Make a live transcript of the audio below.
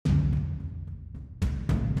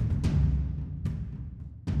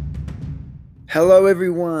Hello,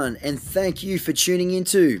 everyone, and thank you for tuning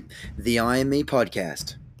into the I Am Me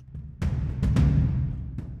podcast.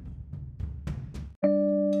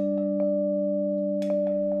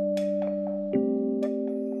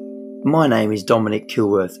 My name is Dominic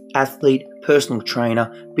Kilworth, athlete, personal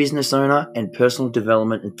trainer, business owner, and personal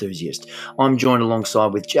development enthusiast. I'm joined alongside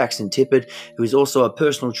with Jackson Tippett, who is also a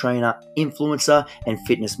personal trainer, influencer, and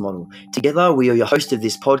fitness model. Together, we are your host of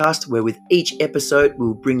this podcast, where with each episode,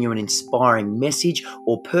 we'll bring you an inspiring message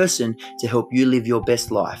or person to help you live your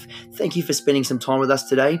best life. Thank you for spending some time with us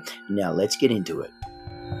today. Now, let's get into it.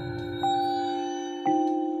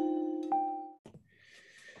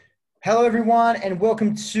 Hello, everyone, and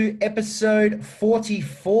welcome to episode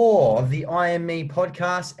 44 of the I Am Me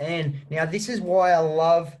podcast. And now this is why I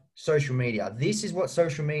love social media. This is what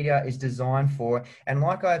social media is designed for. And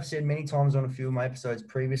like I've said many times on a few of my episodes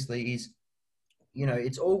previously is,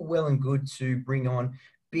 it's all well and good to bring on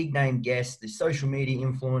big name guests, the social media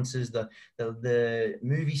influencers, the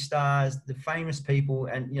movie stars, the famous people.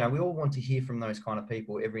 And, we all want to hear from those kind of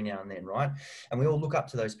people every now and then, right? And we all look up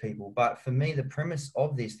to those people. But for me, the premise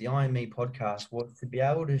of this, the I Am Me podcast, was to be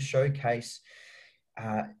able to showcase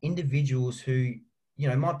individuals who,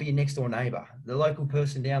 might be your next door neighbor, the local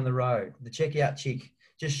person down the road, the checkout chick.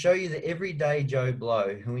 Just show you the everyday Joe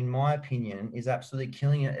Blow, who, in my opinion, is absolutely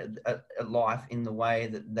killing it at life in the way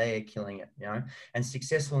that they're killing it, and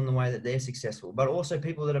successful in the way that they're successful. But also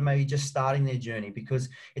people that are maybe just starting their journey, because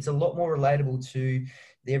it's a lot more relatable to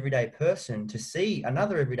the everyday person to see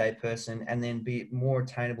another everyday person and then be more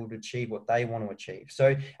attainable to achieve what they want to achieve.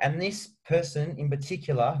 So, and this person in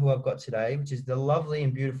particular who I've got today, which is the lovely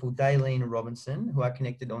and beautiful Dayelene Robinson, who I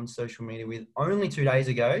connected on social media with only 2 days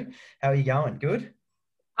ago. How are you going? Good?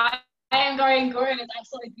 I am going good. It's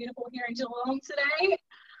absolutely beautiful here in Geelong today.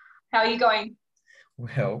 How are you going?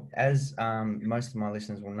 Well, as most of my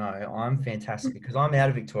listeners will know, I'm fantastic because I'm out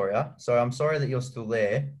of Victoria. So I'm sorry that you're still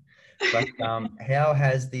there. But how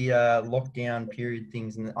has the lockdown period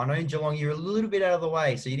things? And I know in Geelong you're a little bit out of the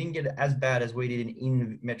way, so you didn't get it as bad as we did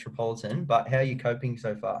in Metropolitan. But how are you coping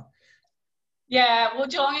so far? Yeah, well,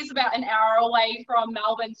 Geelong is about an hour away from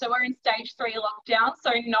Melbourne, so we're in stage 3 lockdown,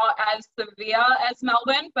 so not as severe as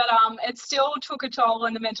Melbourne, but it still took a toll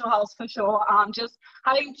on the mental health for sure. Just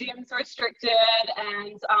having gyms restricted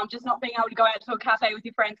and just not being able to go out to a cafe with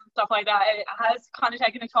your friends and stuff like that, it has kind of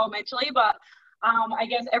taken a toll mentally, but I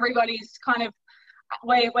guess everybody's kind of,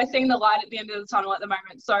 we're seeing the light at the end of the tunnel at the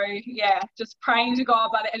moment. So yeah, just praying to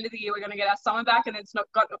God by the end of the year we're going to get our summer back and it's not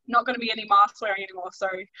going to be any mask wearing anymore. So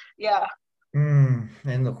yeah.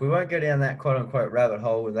 And look, we won't go down that quote unquote rabbit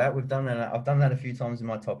hole with that. We've done that. I've done that a few times in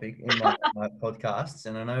my my podcasts,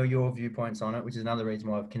 and I know your viewpoints on it, which is another reason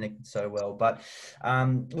why I've connected so well. But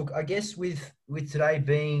look, I guess with today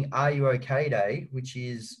being Are You Okay Day, which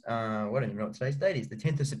is I don't even know what today's date is, the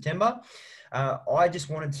 10th of September. I just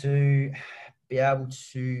wanted to be able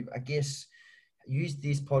to, I guess, use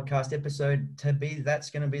this podcast episode to be, that's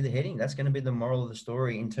going to be the heading. That's going to be the moral of the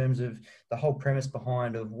story in terms of the whole premise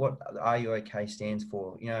behind of what Are You Okay stands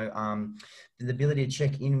for, the ability to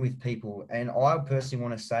check in with people. And I personally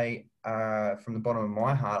want to say, from the bottom of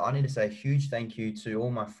my heart, I need to say a huge thank you to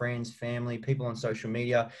all my friends, family, people on social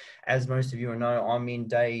media. As most of you know, I'm in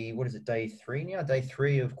day 3 now, day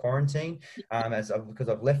 3 of quarantine, because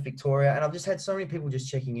I've left Victoria, and I've just had so many people just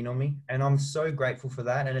checking in on me, and I'm so grateful for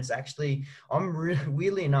that. And it's actually,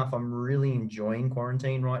 weirdly enough, I'm really enjoying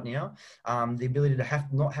quarantine right now. The ability to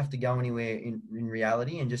not have to go anywhere in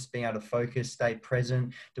reality, and just being able to focus, stay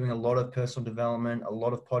present, doing a lot of personal development, a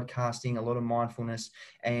lot of podcasting, a lot of mindfulness.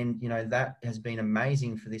 And, that has been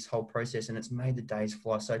amazing for this whole process, and it's made the days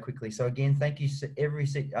fly so quickly. So again, thank you to every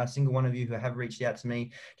single one of you who have reached out to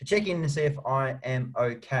me to check in and see if I am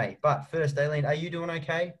okay. But first, Dayelene, are you doing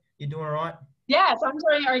okay? You doing all right? Yes, I'm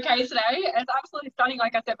doing okay today. It's absolutely stunning,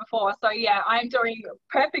 like I said before. So yeah, I'm doing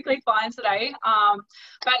perfectly fine today.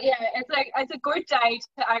 But yeah, it's a good day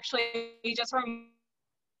to actually just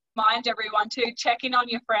remind everyone to check in on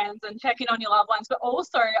your friends and check in on your loved ones. But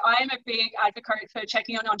also, I am a big advocate for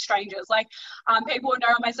checking on strangers. Like, people know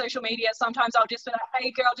on my social media, sometimes I'll just be like,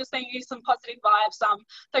 hey girl, just sending you some positive vibes.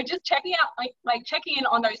 So just checking out, like checking in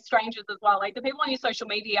on those strangers as well. Like the people on your social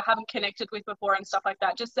media you haven't connected with before and stuff like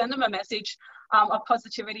that. Just send them a message of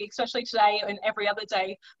positivity, especially today and every other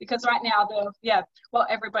day, because right now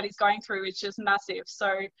what everybody's going through is just massive.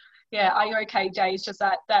 So yeah, Are You Okay Day is just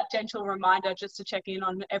that gentle reminder just to check in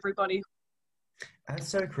on everybody. That's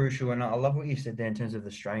so crucial, and I love what you said there in terms of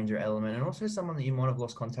the stranger element, and also someone that you might have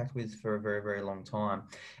lost contact with for a very, very long time.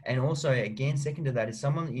 And also, again, second to that is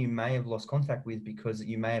someone that you may have lost contact with because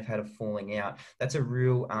you may have had a falling out. That's a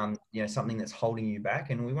real, something that's holding you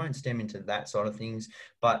back, and we won't stem into that side of things,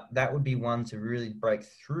 but that would be one to really break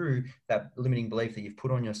through that limiting belief that you've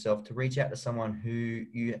put on yourself, to reach out to someone who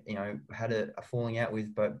had a falling out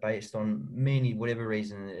with, but based on many whatever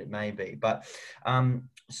reason it may be. But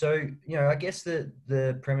so, I guess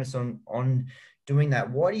the premise on doing that,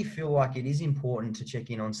 why do you feel like it is important to check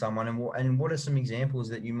in on someone, and what are some examples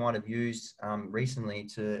that you might have used recently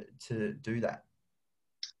to do that?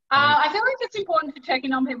 I feel like it's important to check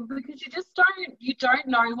in on people because you don't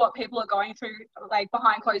know what people are going through, like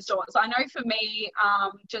behind closed doors. I know for me,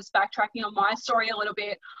 just backtracking on my story a little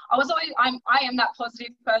bit, I am that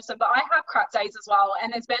positive person, but I have crap days as well.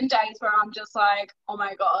 And there's been days where I'm just like, oh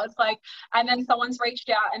my God, like, and then someone's reached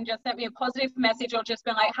out and just sent me a positive message or just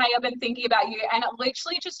been like, hey, I've been thinking about you. And it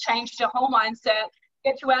literally just changed your whole mindset.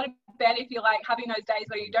 Get you out of bed if you're like having those days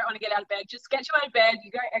where you don't want to get out of bed. Just get you out of bed, you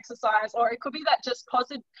go exercise, or it could be that just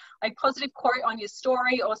positive quote on your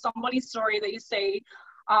story or somebody's story that you see,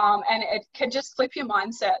 and it can just flip your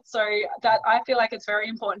mindset. So that I feel like it's very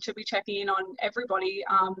important to be checking in on everybody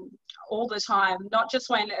all the time, not just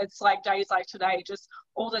when it's like days like today, just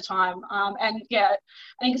all the time. And yeah,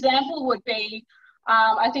 an example would be,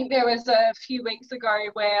 I think there was a few weeks ago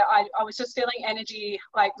where I was just feeling energy,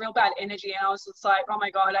 like real bad energy. And I was just like, oh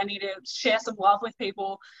my God, I need to share some love with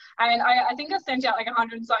people. And I think I sent out like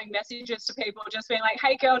 100 and something messages to people just being like,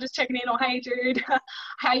 hey girl, just checking in, or hey dude,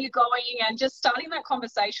 how you going? And just starting that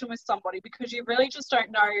conversation with somebody, because you really just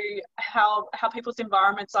don't know how people's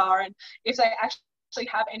environments are and if they actually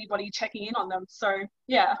have anybody checking in on them. So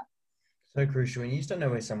yeah. So crucial, and you just don't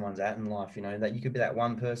know where someone's at in life. That you could be that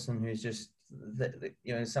one person who's just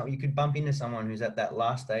so you could bump into someone who's at that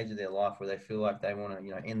last stage of their life where they feel like they want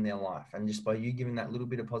to end their life, and just by you giving that little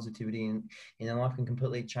bit of positivity in their life can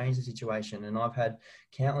completely change the situation. And I've had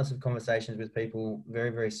countless of conversations with people very,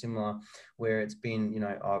 very similar where it's been,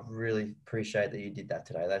 I really appreciate that you did that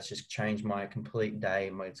today. That's just changed my complete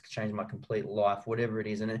day. It's changed my complete life, whatever it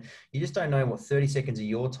is. And you just don't know what 30 seconds of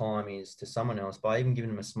your time is to someone else by even giving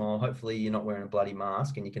them a smile. Hopefully you're not wearing a bloody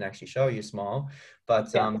mask and you can actually show your smile,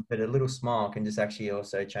 but a little smile can just actually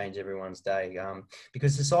also change everyone's day,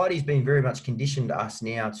 because society's been very much conditioned us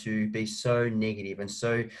now to be so negative and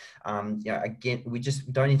so, again, we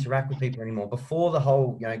just don't interact with people anymore. Before the whole,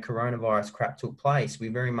 coronavirus crap took place, we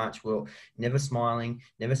very much were never smiling,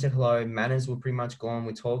 never said hello, manners were pretty much gone.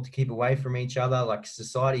 We're told to keep away from each other. Like,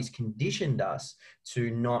 society's conditioned us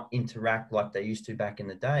to not interact like they used to back in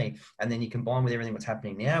the day. And then you combine with everything that's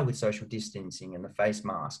happening now with social distancing and the face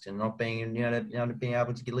masks and not being, being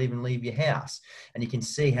able to even leave your house. And you can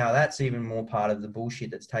see how that's even more part of the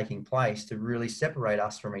bullshit that's taking place to really separate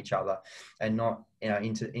us from each other and not,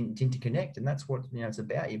 interconnect. And that's what, it's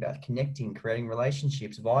about. You're about connecting, creating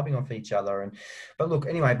relationships, vibing off each other. But look,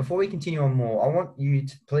 anyway, before we continue on more, I want you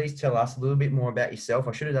to please tell us a little bit more about yourself.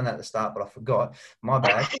 I should have done that at the start, but I forgot. My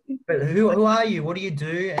bad. But who are you? What do you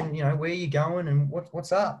do? And, where are you going? And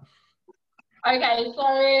what's up? Okay, so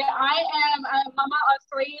I am a mama of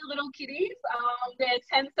 3 little kitties. They're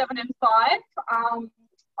 10, 7, and 5.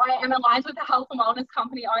 I am aligned with the health and wellness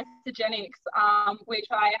company Isogenics, which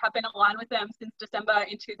I have been aligned with them since December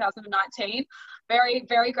in 2019. Very,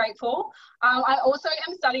 very grateful. I also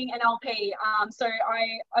am studying NLP. So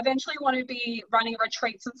I eventually want to be running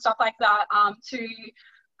retreats and stuff like that to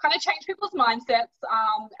kind of change people's mindsets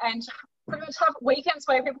and pretty much have weekends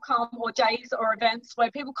where people come, or days or events where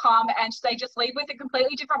people come and they just leave with a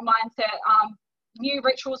completely different mindset, new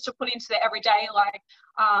rituals to put into their everyday, like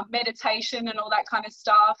meditation and all that kind of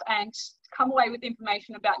stuff, and come away with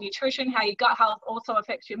information about nutrition, how your gut health also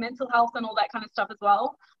affects your mental health and all that kind of stuff as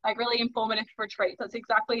well. Like, really informative retreats. That's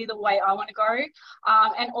exactly the way I want to go.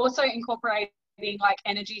 And also incorporating like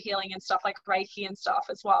energy healing and stuff like Reiki and stuff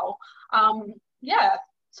as well. Yeah,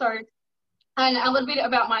 so, and a little bit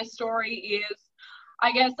about my story is,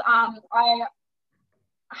 I guess I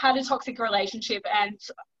had a toxic relationship and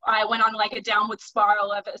I went on like a downward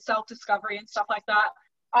spiral of self-discovery and stuff like that.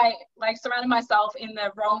 I like surrounded myself in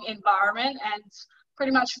the wrong environment, and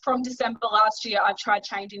pretty much from December last year, I've tried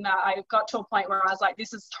changing that. I got to a point where I was like,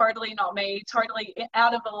 this is totally not me, totally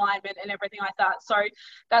out of alignment and everything like that. So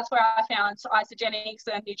that's where I found Isogenics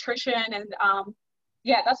and nutrition, and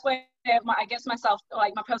yeah, that's where I guess myself,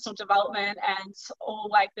 like my personal development and all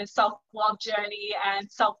like the self-love journey and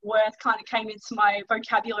self-worth kind of came into my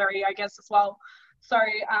vocabulary, I guess, as well. So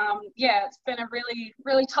yeah, it's been a really,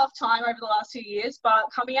 really tough time over the last 2 years, but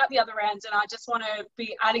coming out the other end, and I just want to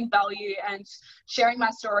be adding value and sharing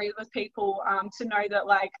my story with people to know that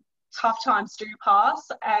like tough times do pass,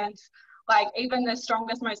 and like even the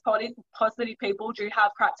strongest, most positive people do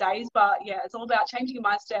have crap days. But yeah, it's all about changing your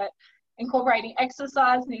mindset, incorporating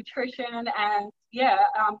exercise, nutrition, and yeah,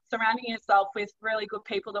 surrounding yourself with really good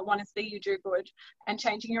people that want to see you do good, and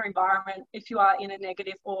changing your environment if you are in a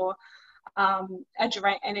negative or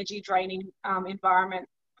energy draining environment.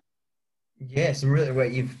 Yeah, some really well,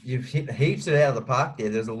 you've hit heaps it out of the park there.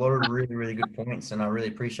 There's a lot of really, really good points, and I really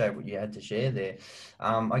appreciate what you had to share there.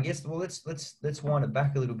 I guess well let's wind it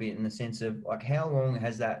back a little bit in the sense of like how long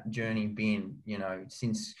has that journey been, you know,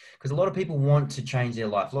 since, because a lot of people want to change their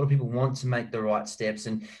life. A lot of people want to make the right steps,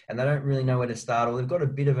 and they don't really know where to start, or they've got a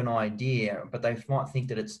bit of an idea, but they might think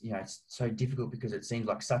that it's, you know, it's so difficult because it seems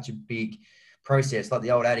like such a big process, like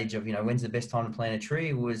the old adage of, you know, when's the best time to plant a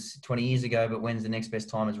tree was 20 years ago, but when's the next best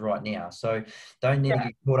time is right now. So don't need to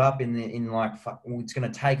get caught up in like, well, it's going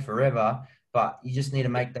to take forever, but you just need to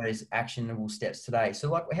make those actionable steps today.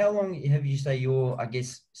 So like, how long have you say your, I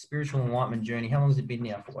guess, spiritual enlightenment journey, how long has it been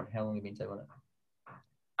now for? How long have you been doing it?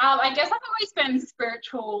 I guess I've always been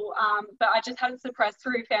spiritual, but I just had it suppressed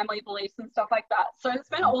through family beliefs and stuff like that. So it's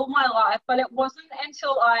been all my life, but it wasn't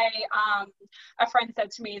until a friend said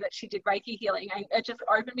to me that she did Reiki healing, and it just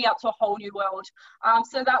opened me up to a whole new world.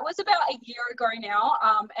 So that was about a year ago now,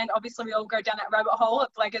 and obviously we all go down that rabbit hole of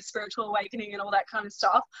like a spiritual awakening and all that kind of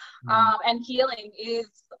stuff. And healing is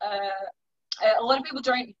a lot of people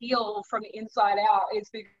don't heal from the inside out is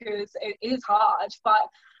because it is hard. But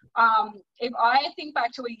if I think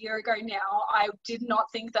back to a year ago now, I did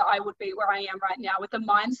not think that I would be where I am right now with the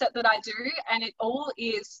mindset that I do. And it all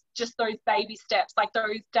is just those baby steps, like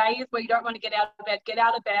those days where you don't want to get out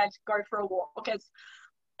of bed, go for a walk. Because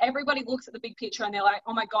everybody looks at the big picture and they're like,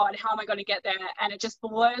 oh my God, how am I going to get there? And it just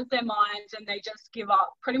blows their mind, and they just give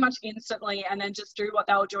up pretty much instantly, and then just do what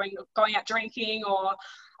they were doing, going out drinking or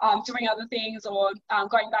doing other things, or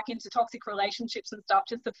going back into toxic relationships and stuff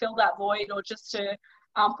just to fill that void, or just to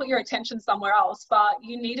put your attention somewhere else. But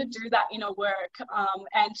you need to do that inner work.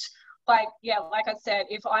 And like I said,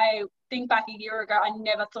 if I think back a year ago, I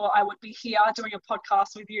never thought I would be here doing a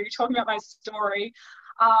podcast with you, talking about my story.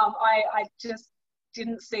 I just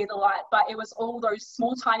didn't see the light, but it was all those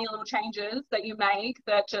small, tiny little changes that you make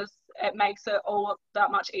that just, it makes it all that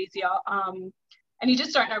much easier. And you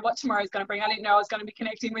just don't know what tomorrow is going to bring. I didn't know I was going to be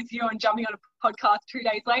connecting with you and jumping on a podcast 2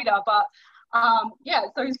 days later, but yeah,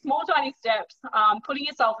 so small, tiny steps, putting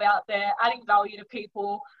yourself out there, adding value to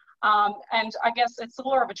people. And I guess it's the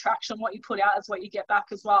law of attraction. What you put out is what you get back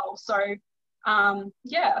as well. So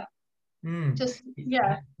yeah. Just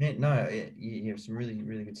yeah. No, you have some really,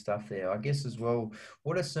 really good stuff there. I guess as well,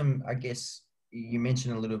 what are some, I guess you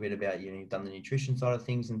mentioned a little bit about, you know, you've done the nutrition side of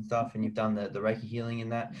things and stuff, and you've done the Reiki healing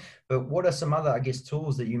and that, but what are some other, I guess,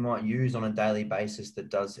 tools that you might use on a daily basis that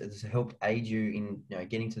does help aid you in, you know,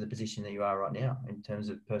 getting to the position that you are right now in terms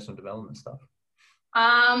of personal development stuff?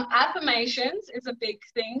 Affirmations is a big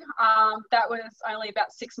thing. That was only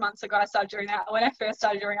about 6 months ago I started doing that. When I first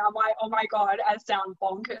started doing it, I'm like, oh my God, I sound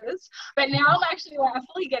bonkers. But now I'm actually like, I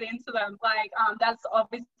fully get into them. Like, that's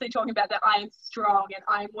obviously talking about that I am strong and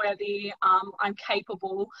I'm worthy, I'm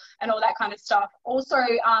capable, and all that kind of stuff. Also,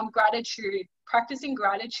 gratitude. Practicing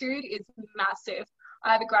gratitude is massive.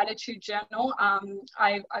 I have a gratitude journal.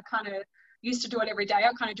 I kind of used to do it every day.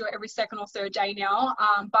 I kind of do it every second or third day now.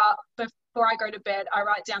 But before I go to bed, I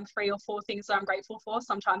write down 3 or 4 things that I'm grateful for.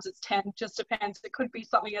 Sometimes it's 10, just depends. It could be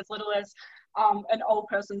something as little as an old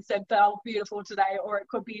person said, "Belle, beautiful today," or it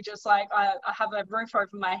could be just like I have a roof over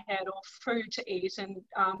my head, or food to eat, and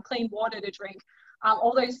clean water to drink.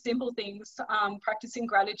 All those simple things. Practicing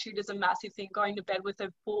gratitude is a massive thing. Going to bed with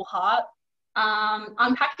a full heart.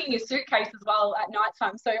 Unpacking your suitcase as well at night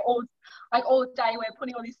time. So all day we're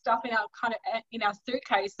putting all this stuff in our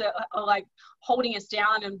suitcase that are like holding us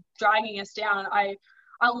down and dragging us down. I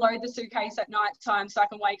unload the suitcase at night time so I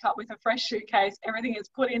can wake up with a fresh suitcase. Everything is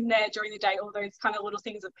put in there during the day. All those kind of little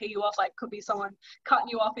things that pee you off, like could be someone cutting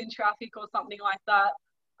you off in traffic or something like that.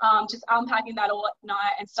 Just unpacking that all at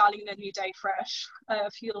night and starting the new day fresh.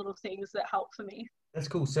 A few little things that help for me. That's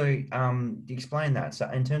cool. So, explain that. So,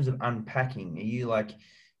 in terms of unpacking, are you like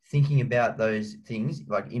thinking about those things,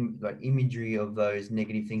 like imagery of those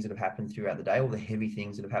negative things that have happened throughout the day, or the heavy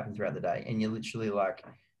things that have happened throughout the day, and you literally like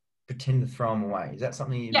pretend to throw them away? Is that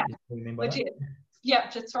something you mean by legit. that? Yeah,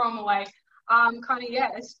 just throw them away.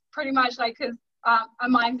 It's pretty much like, because a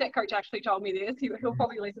mindset coach actually told me this. He'll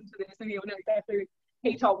probably listen to this and he'll know exactly who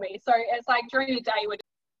he told me. So it's like during the day we're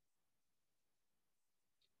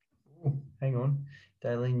Hang on.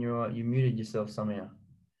 Dayelene, you muted yourself somehow.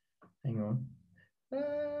 Hang on.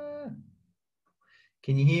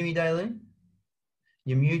 Can you hear me, Dayelene?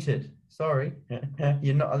 You're muted. Sorry.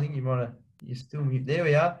 You're not. I think you might have. You're still mute. There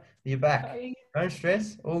we are. You're back. Sorry. Don't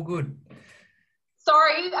stress. All good.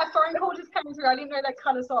 Sorry, a phone call just came through. I didn't know that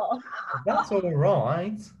cut us off. That's all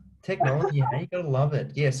right. Technology, you gotta love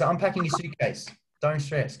it. Yeah. So unpacking your suitcase. Don't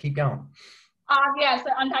stress. Keep going. Yeah, so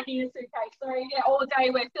unpacking the suitcase. So yeah, all day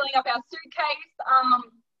we're filling up our suitcase.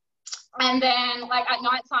 And then like at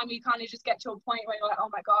night time, you kind of just get to a point where you're like, oh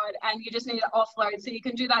my God, and you just need to offload. So you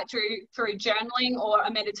can do that through journaling or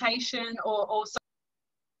a meditation or also.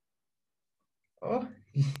 Oh,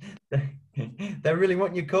 they really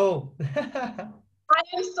want your call. I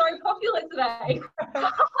am so popular today.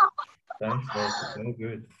 Don't stress. It's all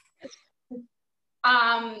good.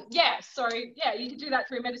 Yeah, so yeah, you can do that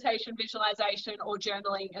through meditation, visualization, or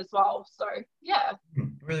journaling as well. So yeah.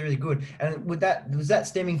 Really, really good. And was that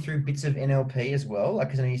stemming through bits of NLP as well? Like,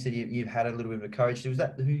 because I know you said you've had a little bit of a coach. Did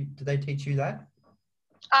they teach you that?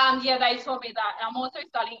 Yeah, they taught me that. And I'm also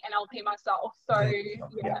studying NLP myself. So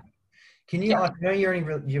yeah. Can you? I know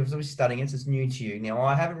you're obviously studying it. So it's new to you. Now,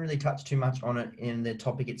 I haven't really touched too much on it in the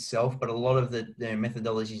topic itself, but a lot of the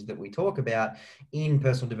methodologies that we talk about in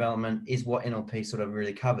personal development is what NLP sort of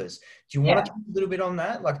really covers. Do you want to talk a little bit on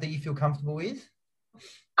that, like that you feel comfortable with?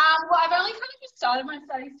 Well, I've only kind of just started my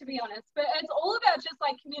studies, to be honest, but it's all about just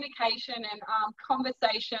like communication and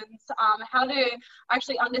conversations, how to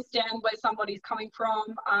actually understand where somebody's coming from,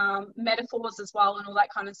 metaphors as well, and all that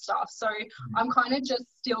kind of stuff. So I'm kind of just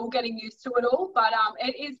still getting used to it all, but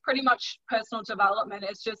it is pretty much personal development.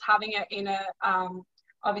 It's just having it in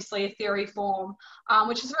obviously a theory form,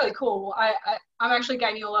 which is really cool. I'm actually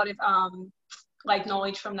gaining a lot of like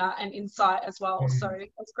knowledge from that and insight as well. So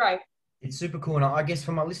it's great. It's super cool. And I guess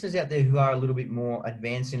for my listeners out there who are a little bit more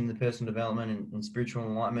advanced in the personal development and spiritual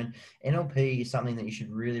enlightenment, NLP is something that you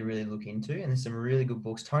should really, really look into. And there's some really good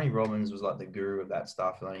books. Tony Robbins was like the guru of that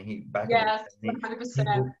stuff. Like Yes,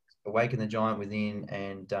 100%. Awaken the Giant Within,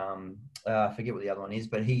 and I forget what the other one is,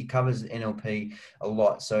 but he covers NLP a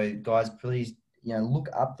lot. So guys, please, look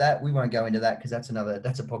up that. We won't go into that because that's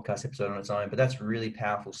a podcast episode on its own, but that's really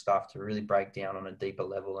powerful stuff to really break down on a deeper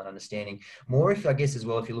level and understanding more. If you're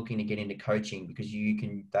looking to get into coaching, because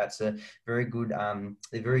that's a very good,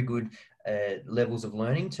 they're very good levels of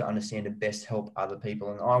learning to understand to best help other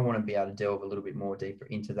people. And I want to be able to delve a little bit more deeper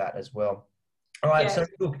into that as well. All right. Yes. So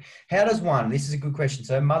look, this is a good question.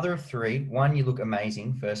 So mother of three, you look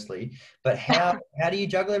amazing, firstly, but how do you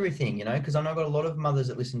juggle everything, because I know I've got a lot of mothers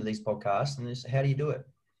that listen to these podcasts, and how do you do it?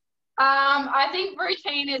 I think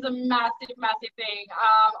routine is a massive, massive thing.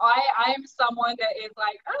 I am someone that is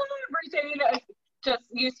like, routine just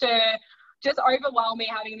used to just overwhelm me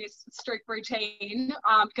having this strict routine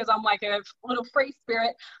because I'm like a little free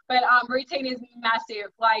spirit, but routine is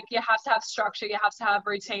massive. Like you have to have structure, you have to have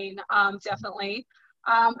routine, definitely.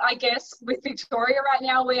 I guess with Victoria right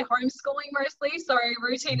now, we're homeschooling mostly, so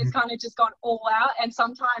routine has kind of just gone all out, and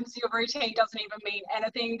sometimes your routine doesn't even mean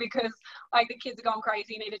anything because like the kids are going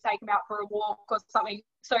crazy, you need to take them out for a walk or something.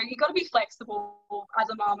 So you got to be flexible as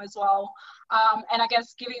a mom as well, and I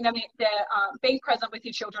guess giving them being present with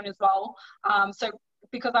your children as well. So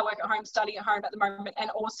because I work at home, studying at home at the moment, and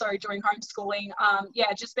also doing homeschooling,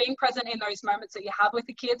 just being present in those moments that you have with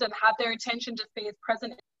the kids and have their attention, just be as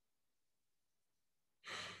present.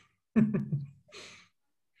 Don't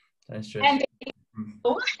stress. And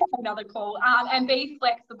another call, and be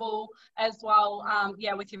flexible as well,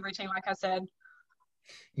 with your routine, like I said.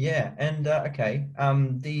 Yeah, and okay,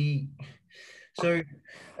 so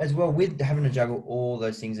as well with having to juggle all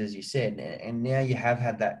those things, as you said, and now you have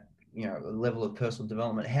had that level of personal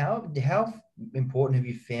development. How important have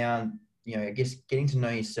you found, I guess, getting to know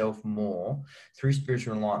yourself more through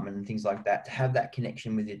spiritual enlightenment and things like that, to have that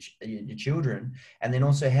connection with your children? And then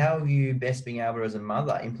also, how have you best being able to, as a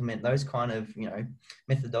mother, implement those kind of,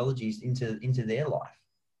 methodologies into their life?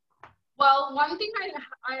 Well, one thing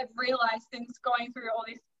I have realized since going through all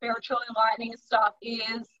this spiritual enlightening stuff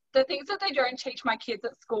is the things that they don't teach my kids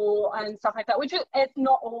at school and stuff like that, which it's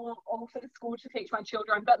not all for the school to teach my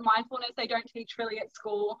children, but mindfulness they don't teach really at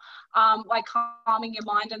school, like calming your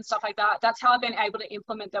mind and stuff like that. That's how I've been able to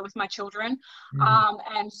implement that with my children,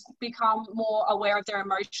 and become more aware of their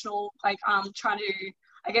emotional, trying to,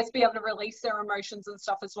 I guess, be able to release their emotions and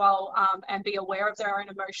stuff as well, and be aware of their own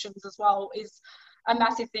emotions as well, is a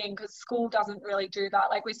massive thing, because school doesn't really do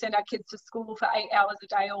that. Like, we send our kids to school for 8 hours a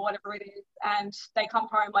day or whatever it is, and they come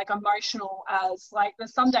home like emotional as, like,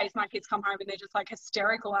 there's some days my kids come home and they're just like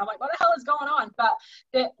hysterical, and I'm like, what the hell is going on? But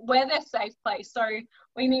we're their safe place. So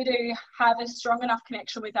we need to have a strong enough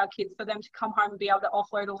connection with our kids for them to come home and be able to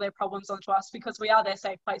offload all their problems onto us, because we are their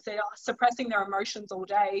safe place. They are suppressing their emotions all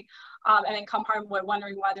day, and then come home, we're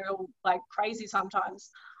wondering why they're all like crazy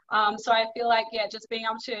sometimes. So I feel like, yeah, just being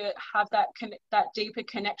able to have that deeper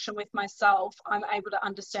connection with myself, I'm able to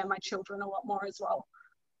understand my children a lot more as well.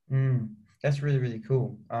 That's really, really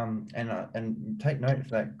cool. And take note of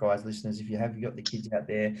that, guys, listeners, if you got the kids out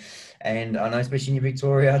there, and I know, especially in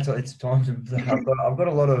Victoria, it's time to. I've got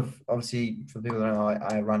a lot of, obviously, for people that don't know,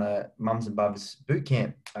 I run a mums and bubs boot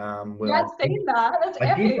camp. Yeah, I've seen that. That's I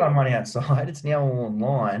epic. did run money outside. It's now all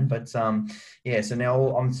online, but yeah. So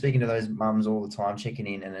now I'm speaking to those mums all the time, checking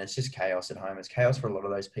in, and it's just chaos at home. It's chaos for a lot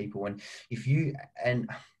of those people, and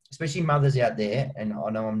especially mothers out there, and I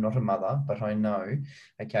know I'm not a mother, but I know,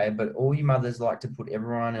 okay, but all you mothers like to put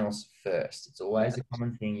everyone else first. It's always a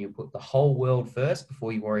common thing. You put the whole world first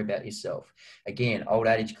before you worry about yourself. Again, old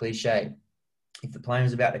adage, cliche. If the plane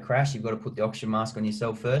is about to crash, you've got to put the oxygen mask on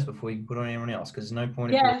yourself first before you can put it on anyone else, because there's no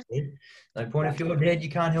point if you're dead. No point if you're dead, you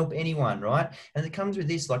can't help anyone, right? And it comes with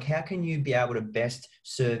this, like, how can you be able to best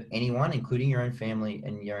serve anyone, including your own family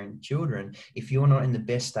and your own children, if you're not in the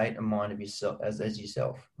best state of mind of yourself as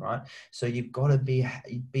yourself, right? So you've got to be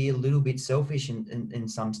a little bit selfish in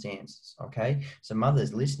some stances, okay? So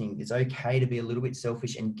mothers listening, it's okay to be a little bit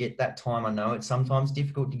selfish and get that time. I know it's sometimes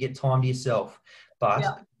difficult to get time to yourself,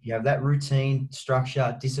 but you have that routine,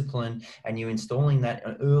 structure, discipline, and you're installing that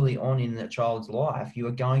early on in the child's life, you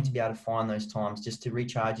are going to be able to find those times just to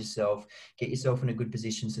recharge yourself, get yourself in a good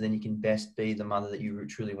position, so then you can best be the mother that you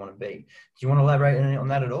truly want to be. Do you want to elaborate on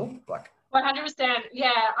that at all? 100%.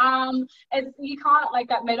 Yeah. You can't, like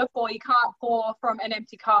that metaphor, you can't pour from an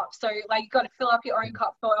empty cup. So, like, you've got to fill up your own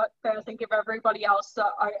cup first and give everybody else the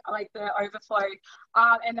overflow.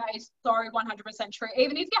 And that is so 100% true.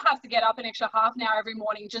 Even if you have to get up an extra half an hour every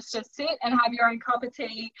morning just to sit and have your own cup of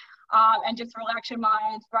tea, and just relax your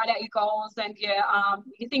mind, write out your goals and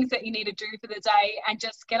your things that you need to do for the day, and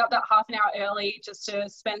just get up that half an hour early just to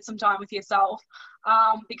spend some time with yourself.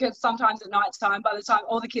 Because sometimes at night time, by the time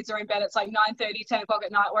all the kids are in bed, it's like 9:30, 10 o'clock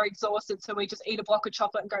at night, we're exhausted, so we just eat a block of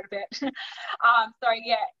chocolate and go to bed. So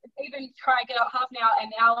yeah, even try and get up half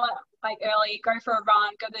an hour like early, go for a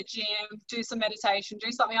run, go to the gym, do some meditation,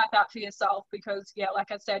 do something like that for yourself, because yeah,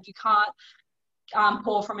 like I said, you can't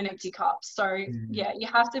pour from an empty cup. So yeah, you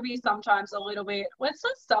have to be sometimes a little bit, it's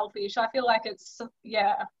not selfish, I feel like it's,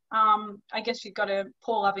 I guess you've got to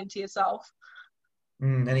pour love into yourself.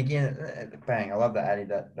 And again, bang, I love that added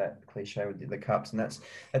that cliche with the cups, and that's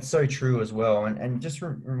so true as well. And just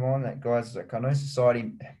remind that, guys, like, I know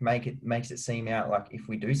society makes it seem out like if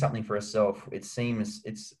we do something for ourselves, it's seen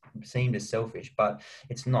as selfish, but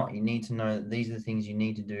it's not. You need to know that these are the things you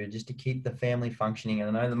need to do just to keep the family functioning.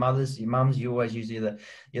 And I know your mums, you always use you're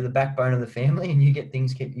the backbone of the family, and you get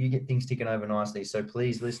things ticking over nicely. So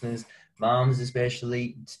please, listeners, mums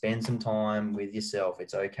especially, spend some time with yourself.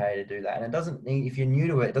 It's okay to do that. And it doesn't need, if you're new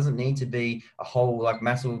to it, it doesn't need to be a whole like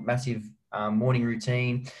massive morning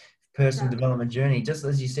routine, personal development journey. Just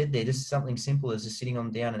as you said there, just something simple as just sitting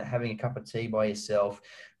on down and having a cup of tea by yourself,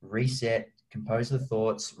 reset, compose the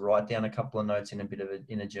thoughts, write down a couple of notes in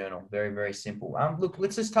a journal. Very, very simple. Look,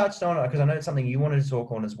 let's just touch on it, because I know it's something you wanted to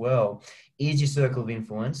talk on as well, is your circle of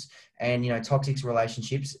influence and, toxic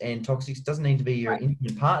relationships. And toxic doesn't need to be your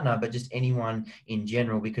intimate partner, but just anyone in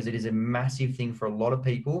general, because it is a massive thing for a lot of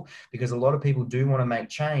people, because a lot of people do want to make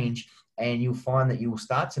change, and you'll find that you will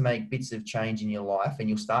start to make bits of change in your life and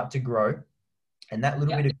you'll start to grow. And that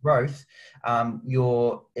little bit of growth,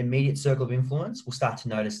 your immediate circle of influence will start to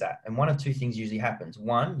notice that. And one of two things usually happens.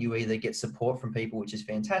 One, you either get support from people, which is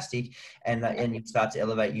fantastic, and you start to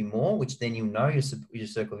elevate you more, which then you'll know your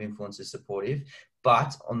circle of influence is supportive.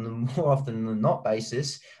 But on the more often than not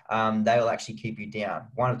basis, they will actually keep you down.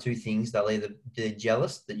 One of two things: they're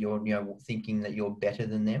jealous that you're, thinking that you're better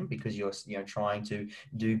than them because you're, trying to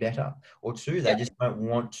do better, or two, they just don't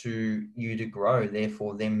want you to grow.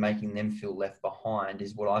 Therefore, them making them feel left behind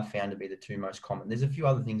is what I found to be the two most common. There's a few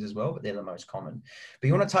other things as well, but they're the most common. But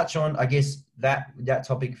you want to touch on, I guess, that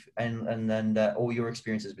topic and all your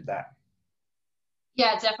experiences with that.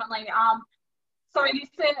 Yeah, definitely. So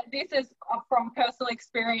this is from personal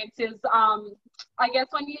experiences. I guess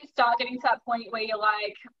when you start getting to that point where you're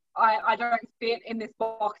like, I don't fit in this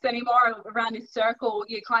box anymore, around this circle,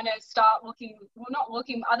 you kind of start looking, well, not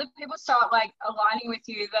looking, other people start like aligning with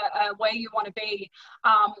you that where you want to be.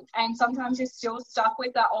 And sometimes you're still stuck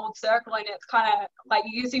with that old circle, and it's kind of like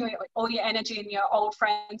you're using all your energy in your old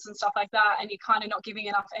friends and stuff like that, and you're kind of not giving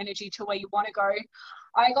enough energy to where you want to go.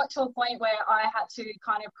 I got to a point where I had to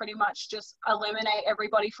kind of pretty much just eliminate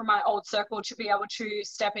everybody from my old circle to be able to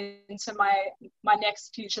step into my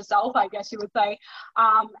next future self, I guess you would say.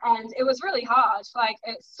 And it was really hard. Like,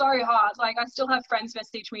 it's so hard. Like, I still have friends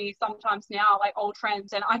message me sometimes now, like old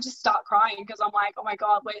friends, and I just start crying because I'm like, oh my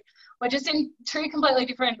God, we're just in two completely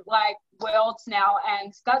different like worlds now,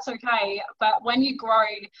 and that's okay. But when you grow,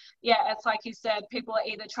 yeah, it's like you said, people are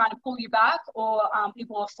either trying to pull you back, or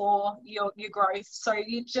people are for your growth. So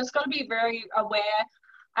you just got to be very aware,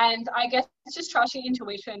 and I guess just trust your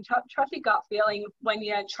intuition, trust your gut feeling when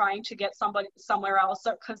you're trying to get somebody somewhere else.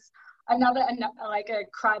 Because another, like a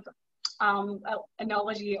crab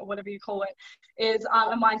analogy or whatever you call it, is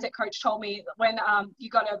a mindset coach told me that when you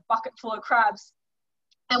got a bucket full of crabs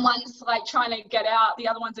and one's like trying to get out, the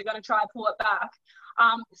other ones are going to try and pull it back.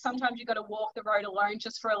 Sometimes you've got to walk the road alone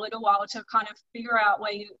just for a little while to kind of figure out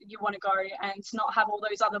where you want to go, and not have all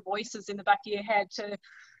those other voices in the back of your head to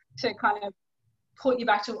kind of put you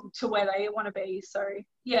back to where they want to be. So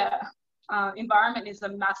yeah, environment is a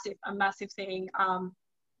massive thing.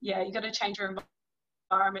 Yeah, you got to change your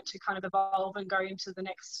environment to kind of evolve and go into the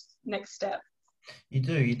next step. You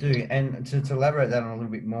do. And to elaborate that on a little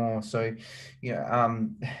bit more, so, you know,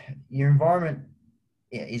 your environment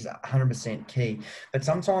is 100% key. But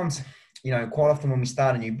sometimes, you know, quite often when we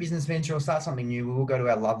start a new business venture or start something new, we will go to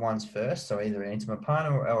our loved ones first. So either an intimate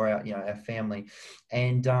partner or our, you know, our family.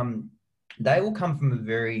 And they will come from a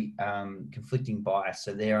very conflicting bias,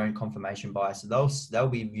 so their own confirmation bias. So they'll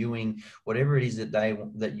be viewing whatever it is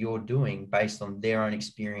that you're doing based on their own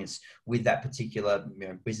experience with that particular, you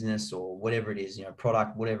know, business or whatever it is, you know,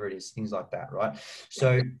 product, whatever it is, things like that, right?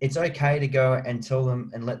 So it's okay to go and tell them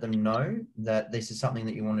and let them know that this is something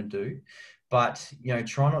that you want to do. But, you know,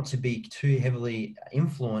 try not to be too heavily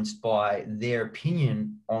influenced by their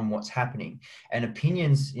opinion on what's happening. And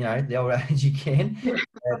opinions, you know, the old adage again,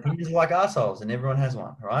 opinions are like assholes, and everyone has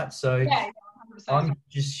one, right? So yeah, 100%. I'm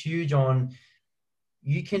just huge on,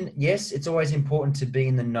 you can, yes, it's always important to be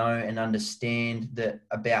in the know and understand that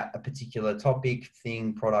about a particular topic,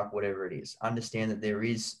 thing, product, whatever it is. Understand that there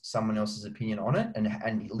is someone else's opinion on it,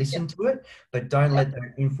 and listen to it, but don't let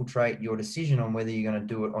that infiltrate your decision on whether you're going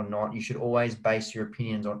to do it or not. You should always base your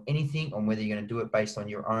opinions on anything, on whether you're going to do it based on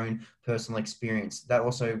your own personal experience. That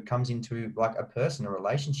also comes into like a person, a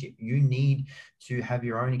relationship. You need to have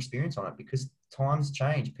your own experience on it, because times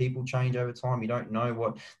change, people change over time. You don't know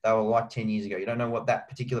what they were like 10 years ago. You don't know what that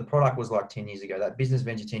particular product was like 10 years ago, that business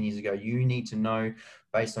venture 10 years ago. You need to know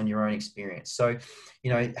based on your own experience. So, you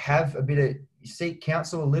know, have a bit of, seek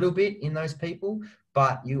counsel a little bit in those people,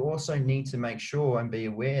 but you also need to make sure and be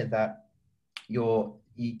aware that you're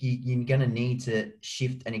going to need to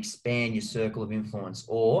shift and expand your circle of influence,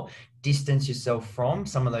 or distance yourself from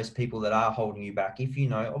some of those people that are holding you back. If you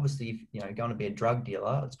know, obviously, if you know, going to be a drug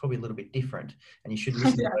dealer, it's probably a little bit different, and you should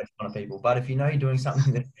listen to those kind of people. But if you know you're doing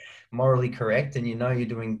something that's morally correct, and you know you're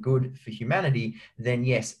doing good for humanity, then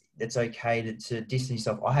yes, it's okay to distance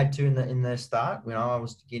yourself. I had to in the start, when I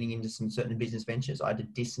was getting into some certain business ventures, I had to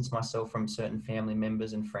distance myself from certain family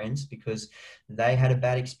members and friends because they had a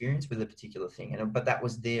bad experience with a particular thing, but that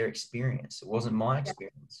was their experience. It wasn't my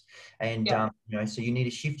experience. And you know, so you need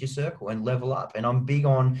to shift your circle and level up. And I'm big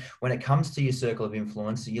on, when it comes to your circle of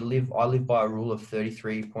influence, I live by a rule of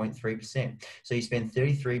 33.3%. So you spend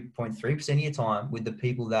 33.3% of your time with the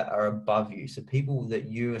people that are above you. So people that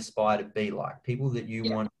you aspire to be like, people that you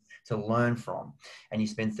want to learn from. And you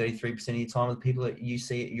spend 33% of your time with people that you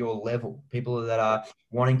see at your level, people that are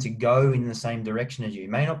wanting to go in the same direction as you.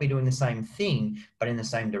 May not be doing the same thing, but in the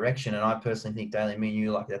same direction. And I personally think, Dayelene, me and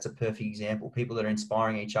you, like, that's a perfect example. People that are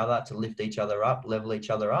inspiring each other to lift each other up, level each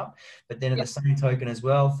other up. But then at the same token as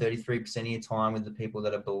well, 33% of your time with the people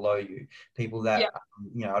that are below you, people that,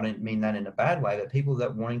 you know, I don't mean that in a bad way, but people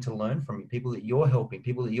that wanting to learn from you, people that you're helping,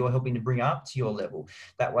 people that you're helping to bring up to your level.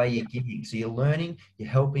 That way you're giving. So you're learning, you're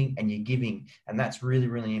helping, and you're giving. And that's really,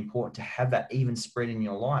 really important to have that even spread in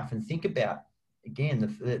your life. And think about, again,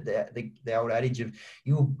 the old adage of,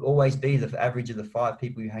 you will always be the average of the 5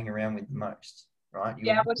 people you hang around with the most, right?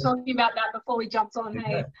 We're talking about that before we jumped on.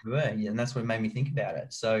 Yeah, and that's what made me think about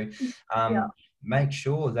it. So make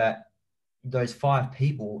sure that those 5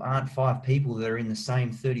 people aren't 5 people that are in the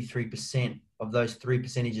same 33% of those 3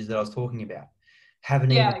 percentages that I was talking about. Have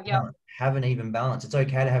an even have an even balance. It's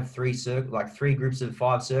okay to have three groups of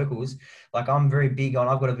 5 circles. Like I'm very big on,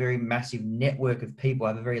 I've got a very massive network of people. I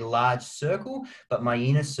have a very large circle, but my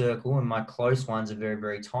inner circle and my close ones are very,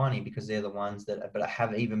 very tiny because they're the ones that, but I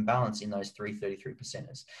have even balance in those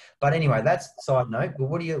 33%ers. But anyway, that's side note. But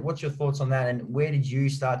what's your thoughts on that? And where did you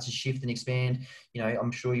start to shift and expand? You know,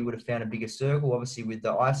 I'm sure you would have found a bigger circle. Obviously with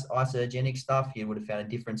the isogenic stuff, you would have found a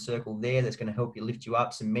different circle there that's going to help you lift you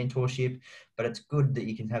up, some mentorship, but it's good that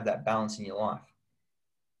you can have that balance in your life.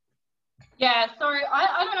 Yeah, so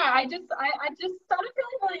I don't know. I just started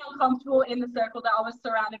feeling really uncomfortable in the circle that I was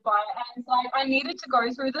surrounded by, and like I needed to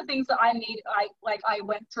go through the things that I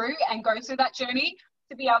went through and go through that journey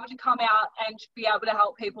to be able to come out and be able to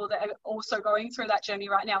help people that are also going through that journey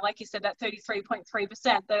right now. Like you said, that 33.3%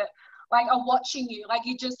 that like are watching you. Like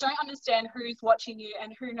you just don't understand who's watching you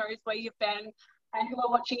and who knows where you've been and who are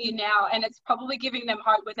watching you now, and it's probably giving them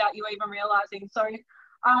hope without you even realizing. So.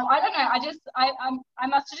 I don't know. I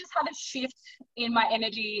must have just had a shift in my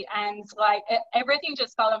energy, and like everything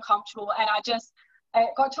just felt uncomfortable. And it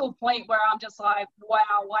got to a point where I'm just like,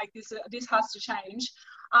 wow, like this has to change.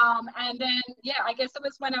 And then, yeah, I guess it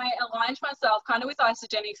was when I aligned myself kind of with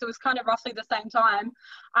Isogenics. It was kind of roughly the same time.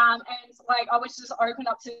 And like, I was just opened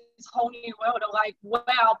up to this whole new world of like,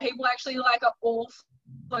 wow, people actually like are all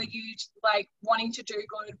for you, like wanting to do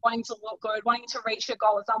good, wanting to look good, wanting to reach your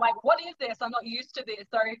goals. I'm like, what is this? I'm not used to this.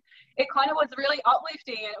 So it kind of was really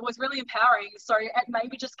uplifting and it was really empowering. So it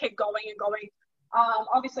made me just keep going and going.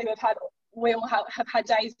 Obviously we all have had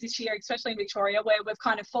days this year, especially in Victoria, where we've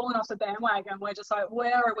kind of fallen off the bandwagon. We're just like,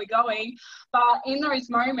 where are we going? But in those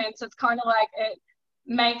moments, it's kind of like it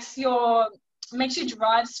makes you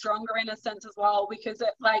drive stronger in a sense as well, because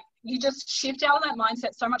it like you just shift out of that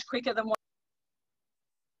mindset so much quicker than what.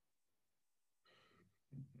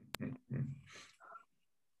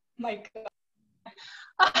 My God.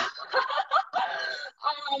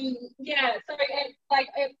 Yeah, so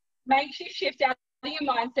it makes you shift out of your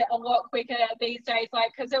mindset a lot quicker these days.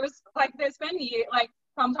 Like, because there's been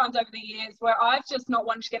sometimes over the years where I've just not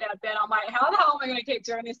wanted to get out of bed. I'm like, how the hell am I going to keep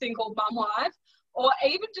doing this thing called mum life, or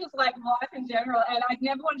even just like life in general? And I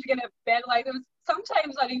never wanted to get out of bed. Like, there was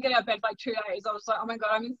sometimes I didn't get out of bed for like 2 days. I was like, oh my God,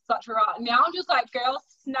 I'm in such a rut. Now I'm just like, girl,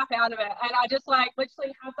 snap out of it. And I just like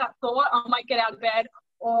literally have that thought, I might get out of bed.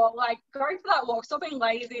 Or like go for that walk, stop being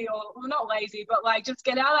lazy, or well, not lazy, but like just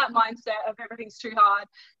get out of that mindset of everything's too hard.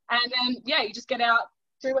 And then, yeah, you just get out,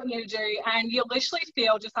 do what you need to do, and you'll literally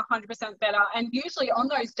feel just 100% better. And usually on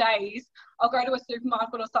those days, I'll go to a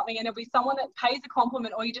supermarket or something and there'll be someone that pays a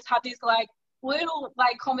compliment, or you just have this like little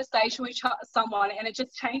like conversation with someone and it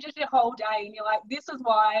just changes your whole day. And you're like, this is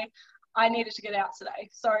why I needed to get out today.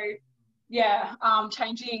 So yeah,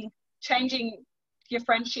 changing your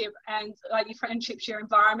friendship and like your friendships, your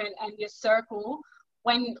environment and your circle,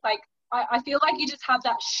 when like I feel like you just have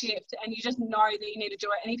that shift and you just know that you need to do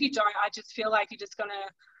it. And if you don't, I just feel like you're just gonna,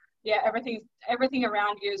 yeah, everything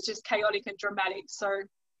around you is just chaotic and dramatic. So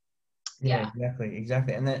Yeah,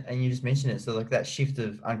 exactly. And you just mentioned it. So like that shift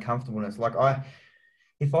of uncomfortableness, like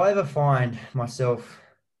if I ever find myself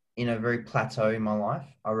in a very plateau in my life,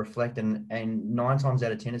 I reflect and 9 times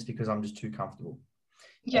out of 10, it's because I'm just too comfortable.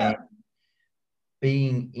 yeah. And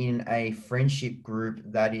being in a friendship group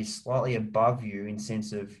that is slightly above you in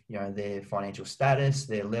sense of, you know, their financial status,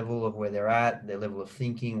 their level of where they're at, their level of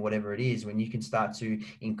thinking, whatever it is, when you can start to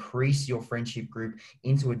increase your friendship group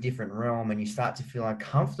into a different realm and you start to feel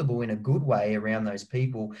uncomfortable in a good way around those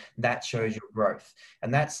people, that shows your growth.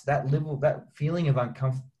 And that feeling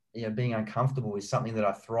of being uncomfortable is something that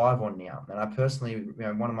I thrive on now. And I personally, you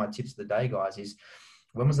know, one of my tips of the day, guys, is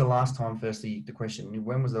when was the last time, firstly, the question,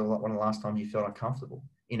 when was one of the last times you felt uncomfortable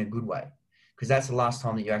in a good way? Because that's the last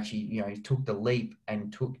time that you actually, you know, took the leap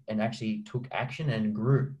and actually took action and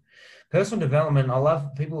grew. Personal development, I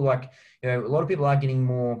love people like, you know, a lot of people are getting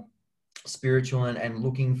more spiritual and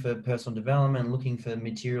looking for personal development, looking for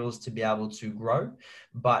materials to be able to grow,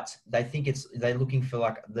 but they think they're looking for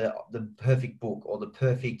like the perfect book or the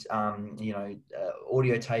perfect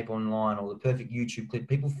audio tape online or the perfect YouTube clip.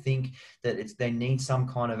 People think that they need some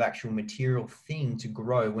kind of actual material thing to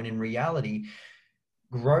grow, when in reality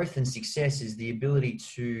growth and success is the ability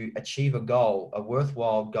to achieve a goal, a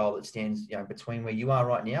worthwhile goal that stands, you know, between where you are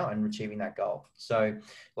right now and achieving that goal. So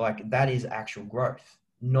like that is actual growth,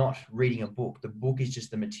 not reading a book. The book is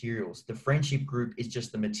just the materials. The friendship group is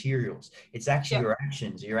just the materials. It's actually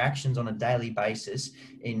your actions on a daily basis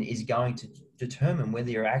is going to determine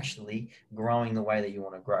whether you're actually growing the way that you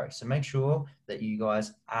want to grow. So make sure that you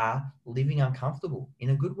guys are living uncomfortable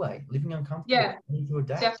in a good way, living uncomfortable into a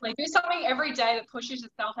day. Definitely do something every day that pushes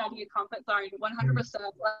yourself out of your comfort zone. 100%.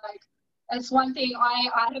 Like it's one thing I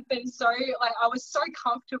have been so, like, I was so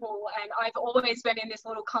comfortable, and I've always been in this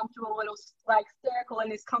little comfortable little like circle, in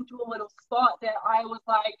this comfortable little spot, that I was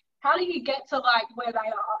like, how do you get to like where they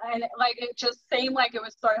are? And like, it just seemed like it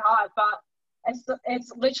was so hard, but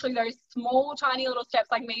it's literally those small tiny little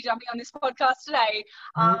steps, like me jumping on this podcast today.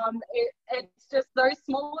 It's just those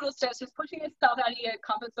small little steps, just pushing yourself out of your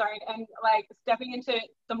comfort zone and like stepping into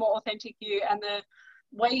the more authentic you and the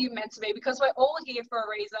way you're meant to be, because we're all here for a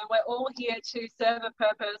reason. We're all here to serve a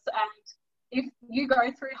purpose. And if you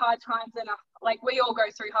go through hard times, and like we all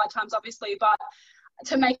go through hard times obviously, but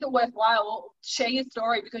to make it worthwhile, share your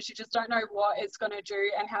story, because you just don't know what it's going to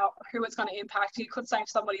do and who it's going to impact. You could save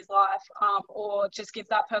somebody's life, or just give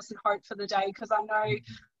that person hope for the day, because I know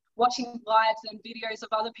watching lives and videos of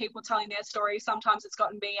other people telling their stories, sometimes it's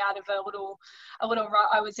gotten me out of a little rut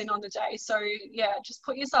I was in on the day. So yeah, just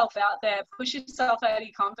put yourself out there, push yourself out of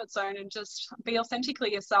your comfort zone, and just be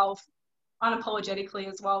authentically yourself,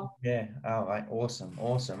 unapologetically as well. Yeah. Oh, right. Awesome.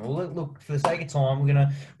 Well, look, for the sake of time, we're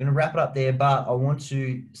gonna wrap it up there, but I want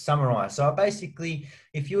to summarize. So basically,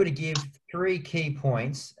 if you were to give 3 key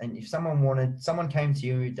points, and if someone came to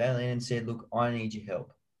you, Dayelene, and said, look, I need your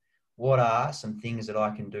help, what are some things that I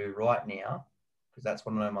can do right now? Because that's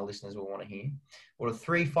what I know my listeners will want to hear. Or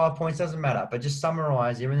 3, 5 points, doesn't matter, but just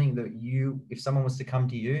summarize everything that if someone was to come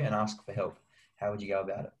to you and ask for help, how would you go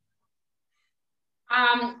about it?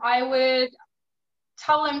 I would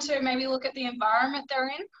tell them to maybe look at the environment they're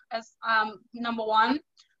in as number one.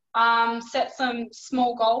 Set some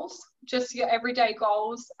small goals, just your everyday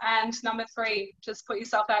goals. And number 3, just put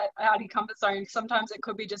yourself out of your comfort zone. Sometimes it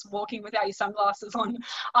could be just walking without your sunglasses on,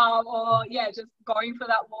 or yeah, just going for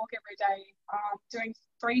that walk every day. Doing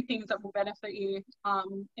 3 things that will benefit you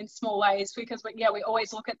in small ways, because we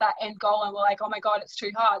always look at that end goal and we're like, oh my God, it's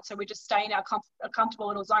too hard. So we just stay in our comfortable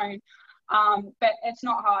little zone. But it's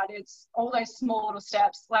not hard. It's all those small little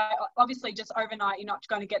steps. Like obviously just overnight, you're not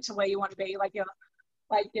going to get to where you want to be, like your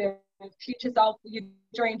future self, your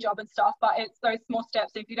dream job and stuff. But it's those small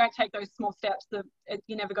steps. If you don't take those small steps,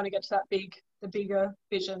 you're never going to get to the bigger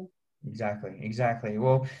vision. Exactly.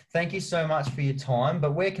 Well, thank you so much for your time.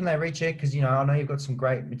 But where can they reach you? Because I know you've got some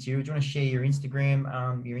great material. Do you want to share your Instagram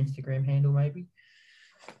handle maybe?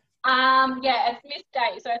 Yeah, it's Miss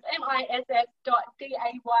Day. So it's miss.day.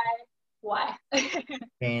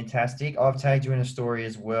 Fantastic. I've tagged you in a story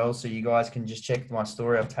as well, so you guys can just check my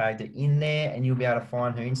story. I've tagged it in there and you'll be able to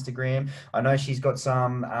find her Instagram. I know she's got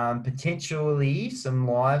some potentially some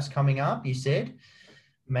lives coming up, you said,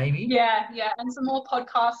 maybe? Yeah, and some more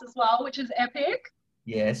podcasts as well, which is epic.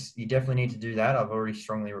 Yes, you definitely need to do that. I've already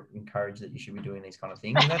strongly encouraged that you should be doing these kind of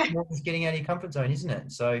things. And that's more just getting out of your comfort zone, isn't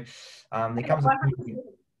it? So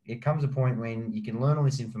it comes a point when you can learn all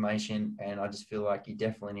this information, and I just feel like you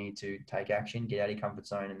definitely need to take action, get out of your comfort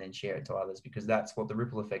zone, and then share it to others, because that's what the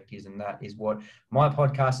ripple effect is, and that is what my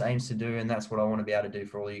podcast aims to do, and that's what I want to be able to do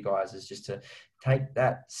for all you guys, is just to take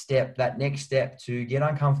that next step to get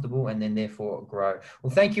uncomfortable and then therefore grow.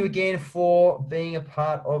 Well, thank you again for being a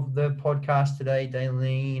part of the podcast today,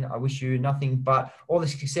 Dayelene. I wish you nothing but all the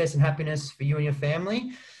success and happiness for you and your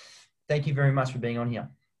family. Thank you very much for being on here.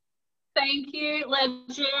 Thank you,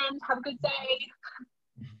 legend. Have a good day.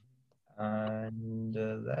 And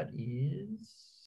that is...